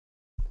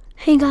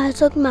Hey guys,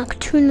 welcome back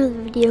to another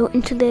video,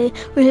 and today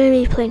we're going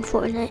to be playing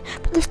Fortnite,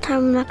 but this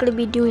time we're not going to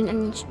be doing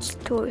any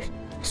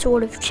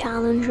sort of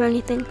challenge or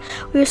anything.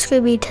 We're just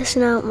going to be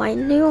testing out my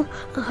new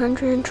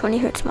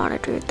 120Hz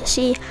monitor to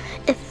see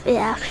if it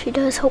actually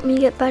does help me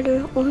get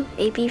better or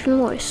maybe even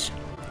worse.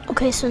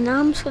 Okay, so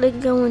now I'm just going to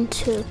go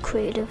into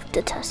creative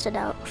to test it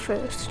out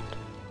first.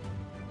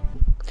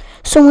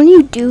 So when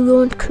you do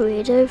go into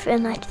creative,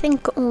 and I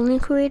think only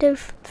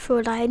creative for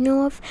what I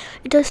know of,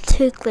 it does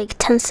take like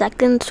 10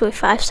 seconds or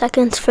 5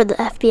 seconds for the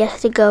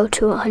FPS to go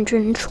to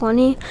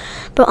 120,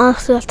 but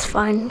honestly that's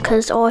fine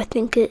because all I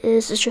think it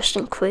is just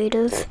in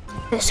creative.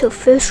 Okay, so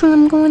first what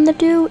I'm going to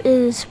do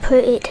is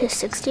put it to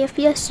 60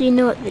 FPS so you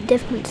know what the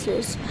difference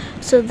is.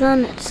 So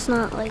then it's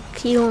not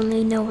like you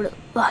only know what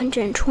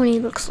 120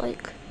 looks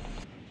like.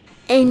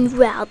 And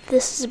wow,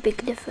 this is a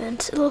big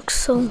difference. It looks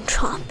so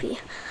choppy.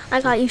 I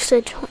got used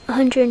to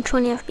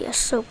 120 FPS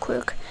so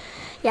quick.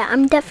 Yeah,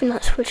 I'm definitely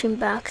not switching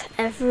back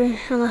ever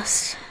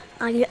unless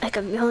I get like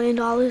 $1 million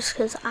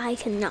because I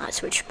cannot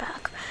switch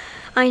back.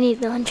 I need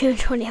the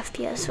 120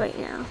 FPS right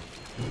now.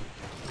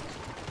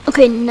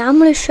 Okay, now I'm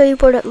going to show you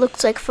what it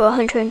looks like for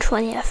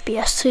 120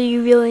 FPS so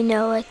you really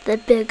know like the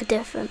big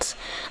difference.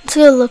 It's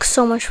going to look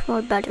so much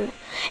more better.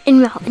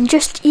 And wow, and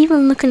just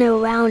even looking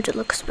around it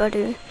looks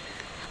better.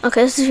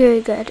 Okay, this is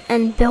really good.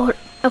 And build,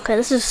 okay,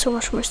 this is so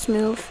much more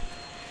smooth.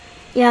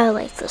 Yeah, I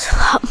like this a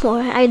lot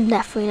more. I'm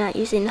definitely not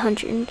using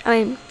 60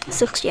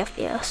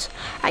 FPS.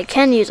 I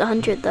can use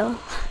 100 though.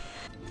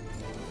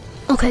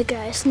 Okay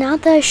guys, now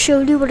that I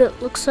showed you what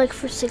it looks like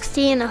for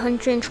 60 and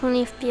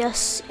 120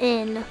 FPS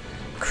in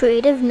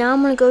creative, now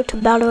I'm going to go to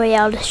Battle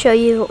Royale to show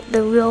you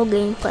the real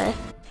gameplay.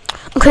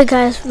 Okay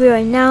guys, we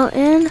are now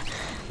in,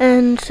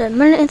 and it's 1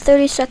 minute and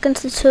 30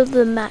 seconds until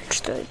the match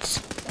starts.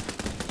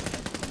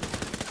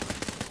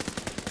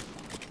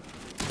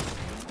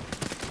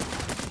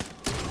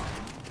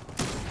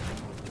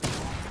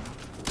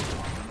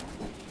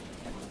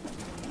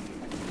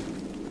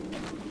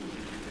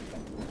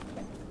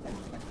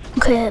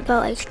 Okay,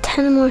 about like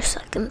 10 more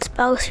seconds, but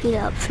I'll speed it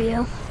up for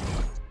you.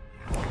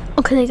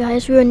 Okay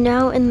guys, we are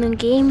now in the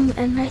game,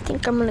 and I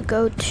think I'm gonna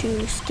go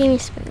to Steamy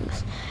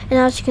Springs. And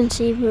as you can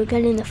see, we're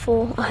getting the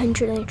full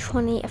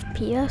 120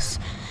 FPS,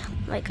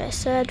 like I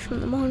said, from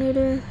the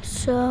monitor,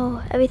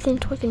 so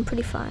everything's working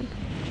pretty fine.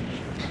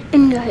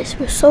 And guys,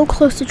 we're so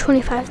close to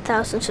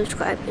 25,000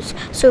 subscribers,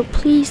 so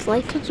please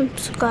like and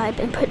subscribe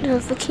and put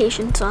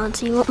notifications on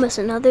so you won't miss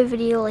another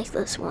video like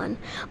this one.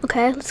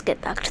 Okay, let's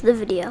get back to the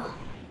video.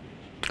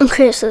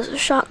 Okay, so there's a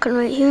shotgun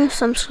right here,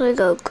 so I'm just gonna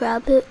go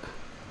grab it.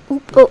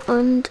 Oop, oh,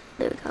 and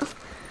there we go.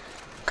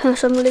 Okay,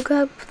 so I'm gonna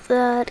grab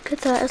that,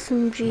 get that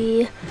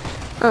SMG,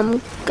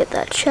 get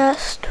that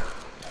chest,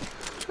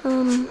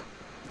 come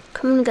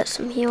and get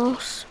some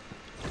heals.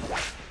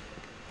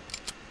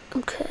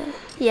 Okay,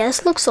 yeah,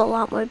 this looks a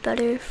lot more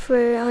better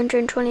for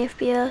 120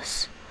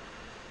 FPS.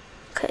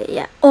 Okay,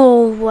 yeah,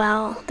 oh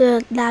wow,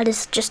 that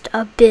is just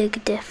a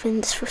big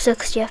difference for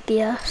 60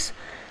 FPS.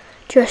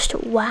 Just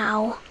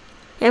wow.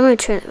 I'm going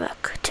to turn it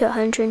back to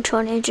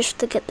 120 just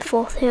to get the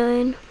full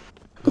healing.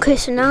 Okay,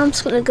 so now I'm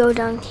just going to go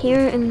down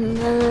here and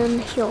then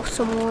heal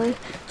some more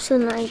so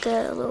then I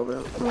get a little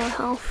bit more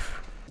health.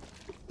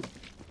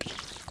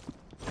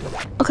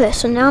 Okay,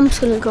 so now I'm just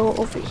going to go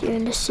over here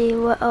and to see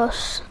what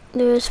else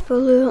there is for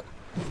loot.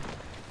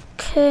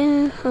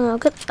 Okay, I'll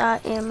get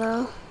that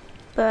ammo,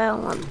 but I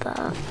don't want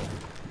that.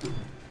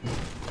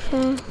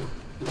 Okay,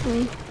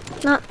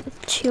 not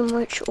too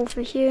much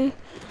over here,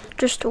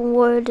 just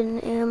wood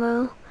and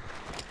ammo.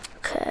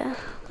 Okay,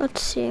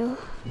 let's see.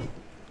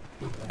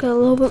 Get a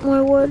little bit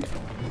more wood,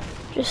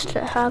 just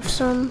to have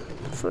some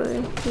for,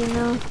 you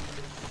know.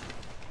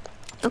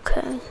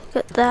 Okay,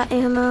 get that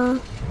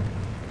ammo.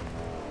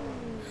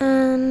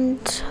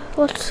 And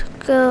let's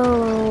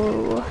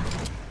go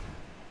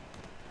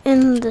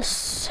in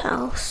this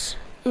house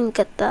and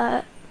get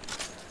that.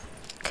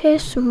 Okay,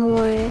 some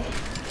more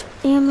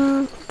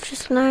ammo, which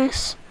is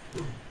nice.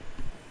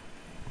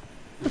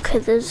 Okay,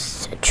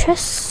 there's a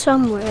chest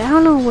somewhere. I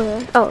don't know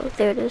where. Oh,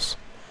 there it is.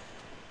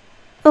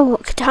 Oh,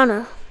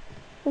 katana.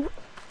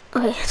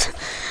 Okay,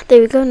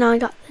 there we go. Now I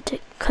got the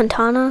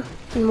katana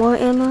and more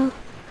ammo.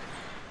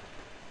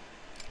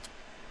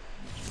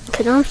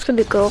 Okay, now I'm just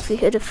gonna go over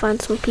here to find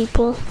some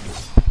people.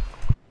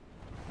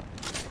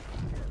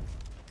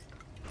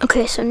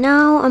 Okay, so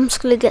now I'm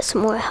just gonna get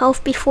some more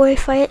health before I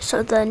fight,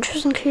 so then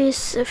just in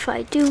case if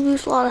I do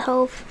lose a lot of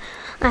health,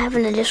 I have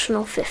an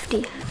additional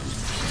 50.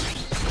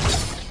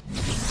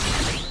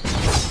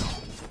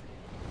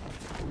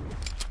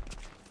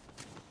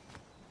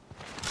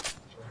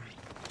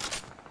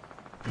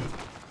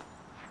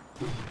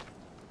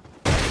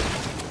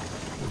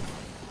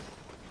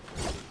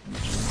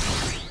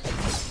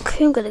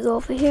 Okay, I'm gonna go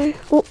over here.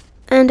 Oh,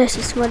 and I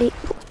see somebody.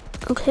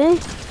 Okay,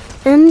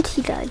 and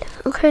he died.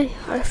 Okay,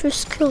 our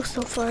first kill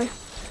so far.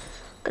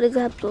 Gonna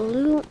grab the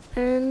loot,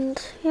 and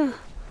yeah.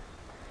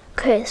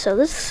 Okay, so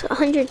this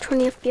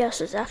 120 FPS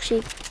is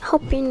actually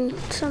helping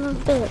some a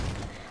bit.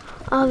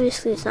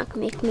 Obviously it's not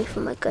gonna make me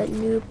from like a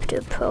noob to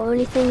a pro or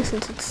anything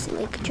since it's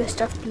like just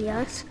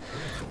FPS,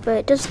 but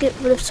it does get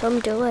rid of some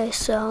delay,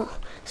 so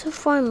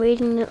far I'm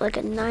rating it like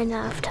a 9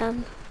 out of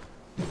 10.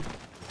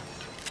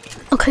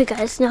 Okay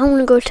guys, now I'm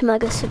gonna go to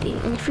Mega City,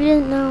 and if you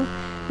didn't know,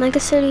 Mega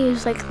City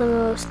is like the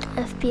most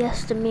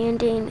FPS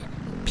demanding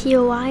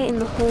POI in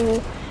the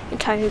whole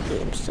entire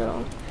game,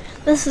 so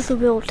this is the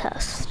real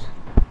test.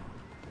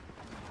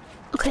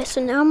 Okay,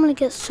 so now I'm gonna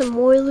get some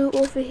more loot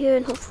over here,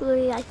 and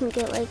hopefully I can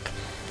get like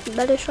a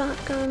better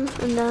shotgun,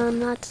 and then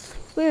that's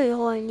really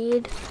all I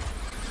need.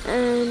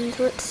 And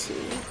let's see,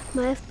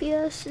 my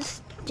FPS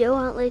is still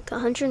at like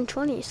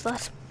 120, so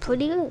that's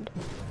pretty good.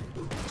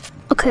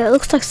 Okay, it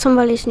looks like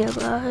somebody's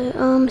nearby.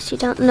 Is he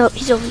down? No,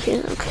 he's over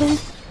here. Okay, I'm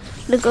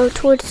gonna go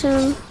towards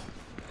him,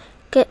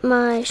 get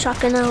my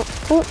shotgun out.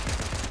 Oh,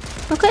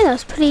 okay,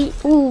 that's pretty.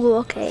 Ooh,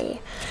 okay.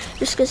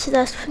 Just gonna say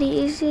that's pretty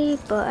easy,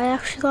 but I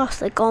actually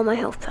lost like all my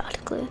health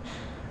practically,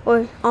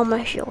 or all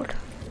my shield.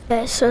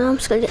 Okay, so now I'm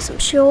just gonna get some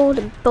shield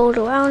and build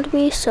around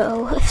me,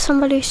 so if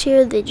somebody's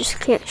here, they just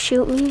can't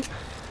shoot me.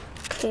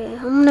 Okay,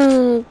 I'm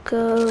gonna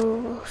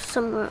go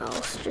somewhere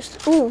else.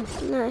 Just, ooh,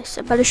 nice,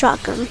 a better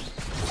shotgun.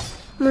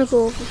 I'm gonna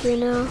go over here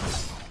now.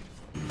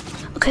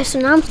 Okay, so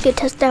now I'm just gonna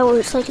test out what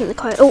it's like in the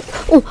car.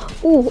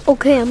 Oh,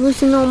 okay, I'm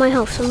losing all my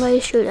health. Somebody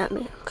shoot at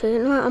me. Okay,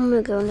 you know what, I'm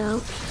gonna go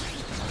now.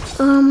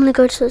 I'm gonna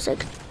go to this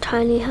like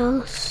tiny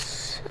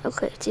house.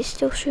 Okay, is he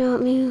still shooting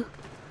at me?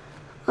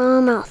 I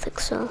don't think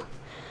so.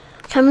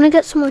 Okay, I'm gonna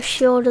get some more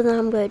shield and then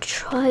I'm gonna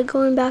try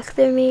going back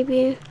there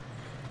maybe.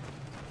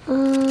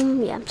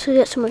 Yeah, I'm just gonna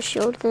get some more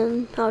shield,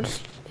 then it'll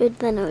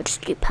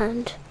just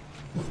depend.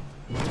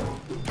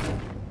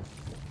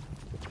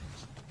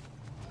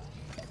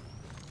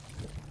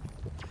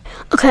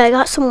 Okay, I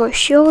got some more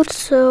shield,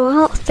 so I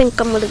don't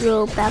think I'm gonna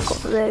go back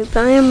over there,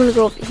 but I am gonna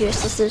go over here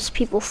since there's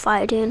people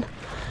fighting,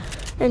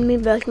 and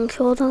maybe I can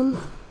kill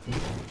them.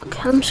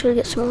 Okay, I'm just gonna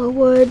get some more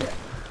wood,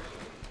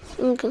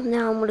 and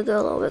now I'm gonna go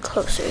a little bit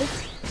closer.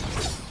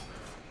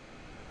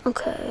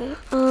 Okay,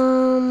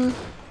 oh,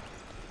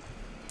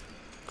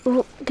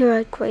 they're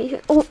like right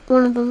here. Oh,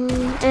 one of them,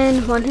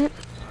 and one hit.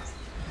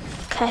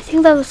 Okay, I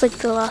think that was like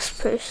the last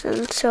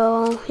person,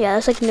 so yeah,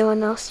 there's like no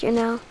one else here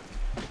now.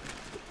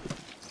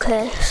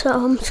 Okay, so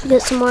I'm just gonna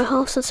get some more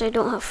health since I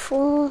don't have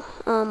full.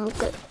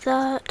 Get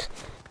that.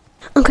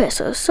 Okay,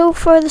 so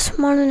far this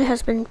monitor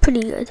has been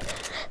pretty good.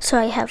 So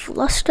I have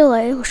less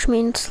delay, which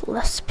means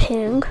less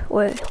ping,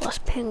 or less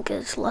ping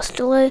is less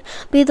delay.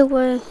 But either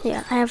way,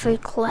 yeah, I have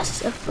like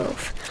less of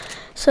both.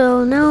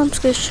 So now I'm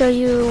just gonna show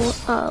you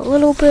a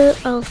little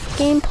bit of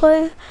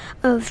gameplay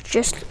of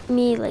just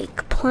me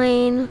like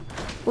playing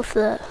with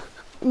the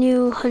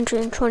new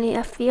 120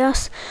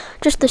 FPS,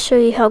 just to show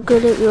you how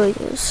good it really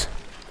is.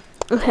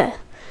 Okay,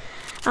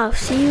 I'll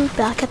see you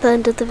back at the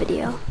end of the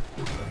video.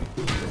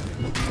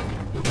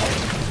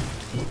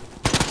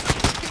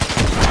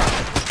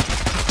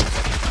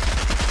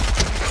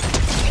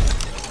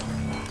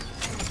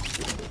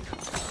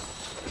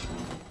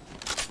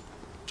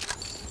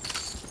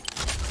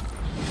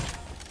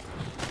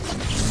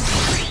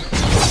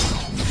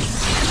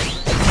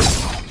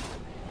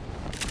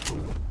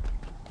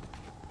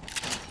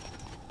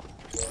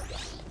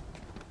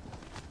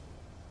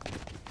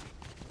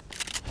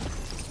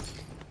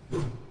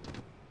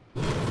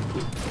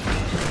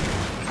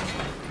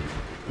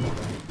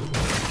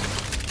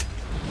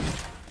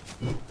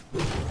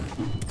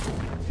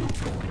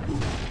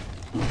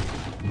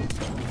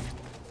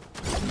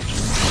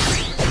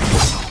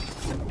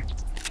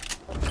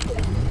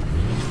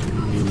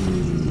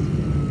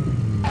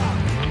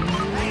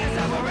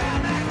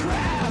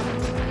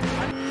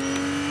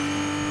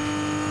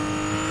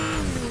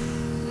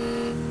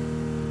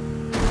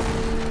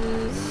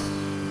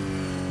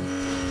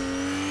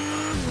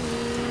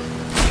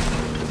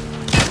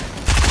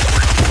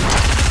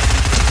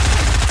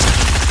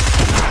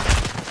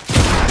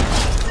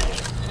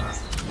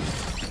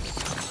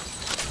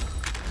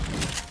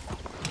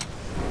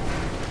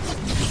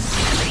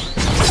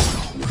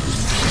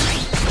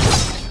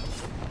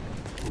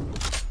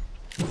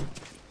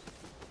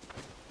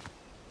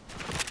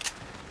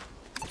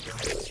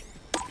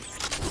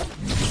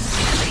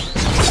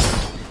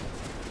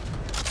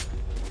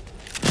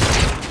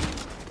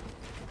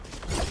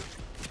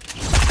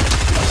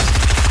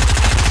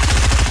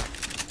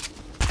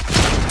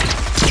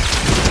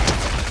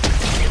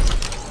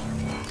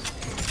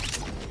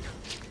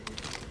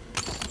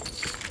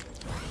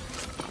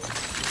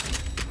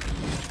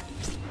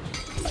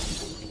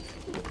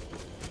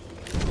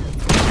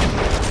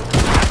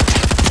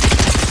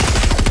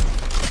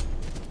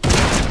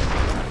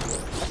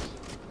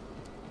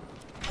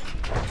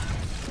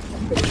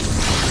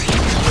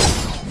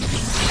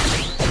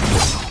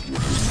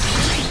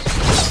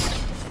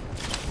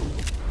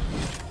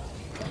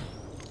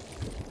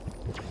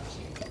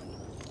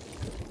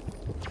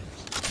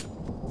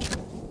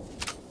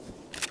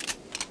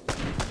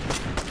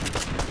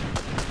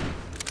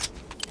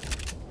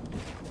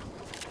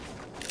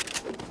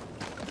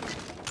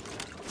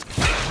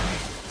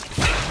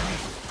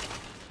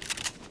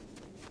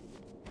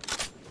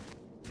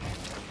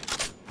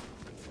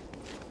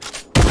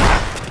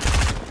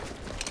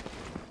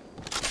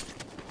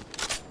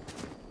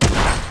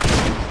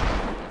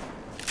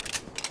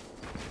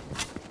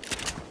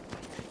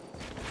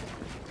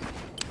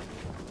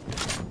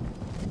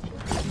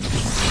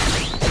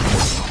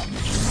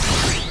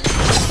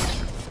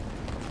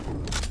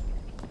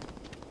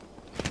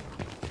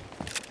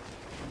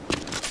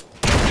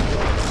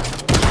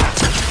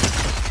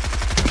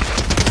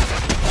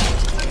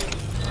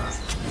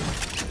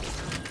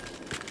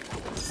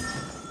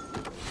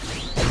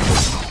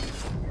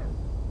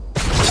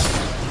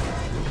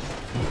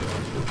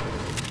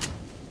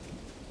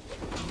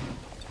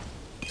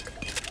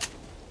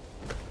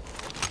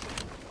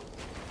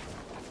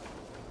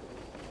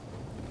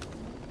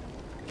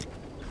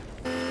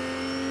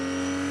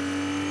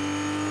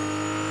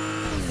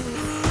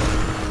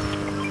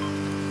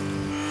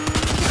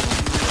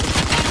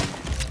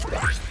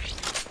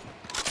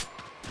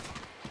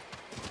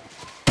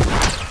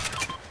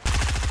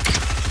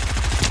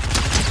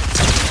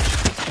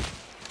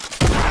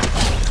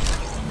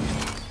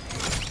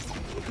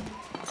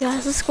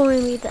 guys, this is going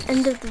to be the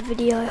end of the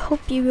video. I hope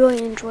you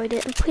really enjoyed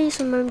it, and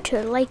please remember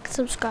to like,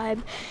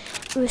 subscribe.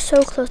 It was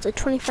so close to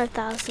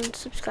 25,000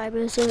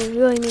 subscribers. It would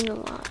really mean a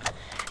lot.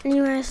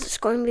 Anyways, it's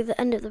going to be the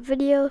end of the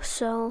video,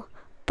 so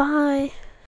bye.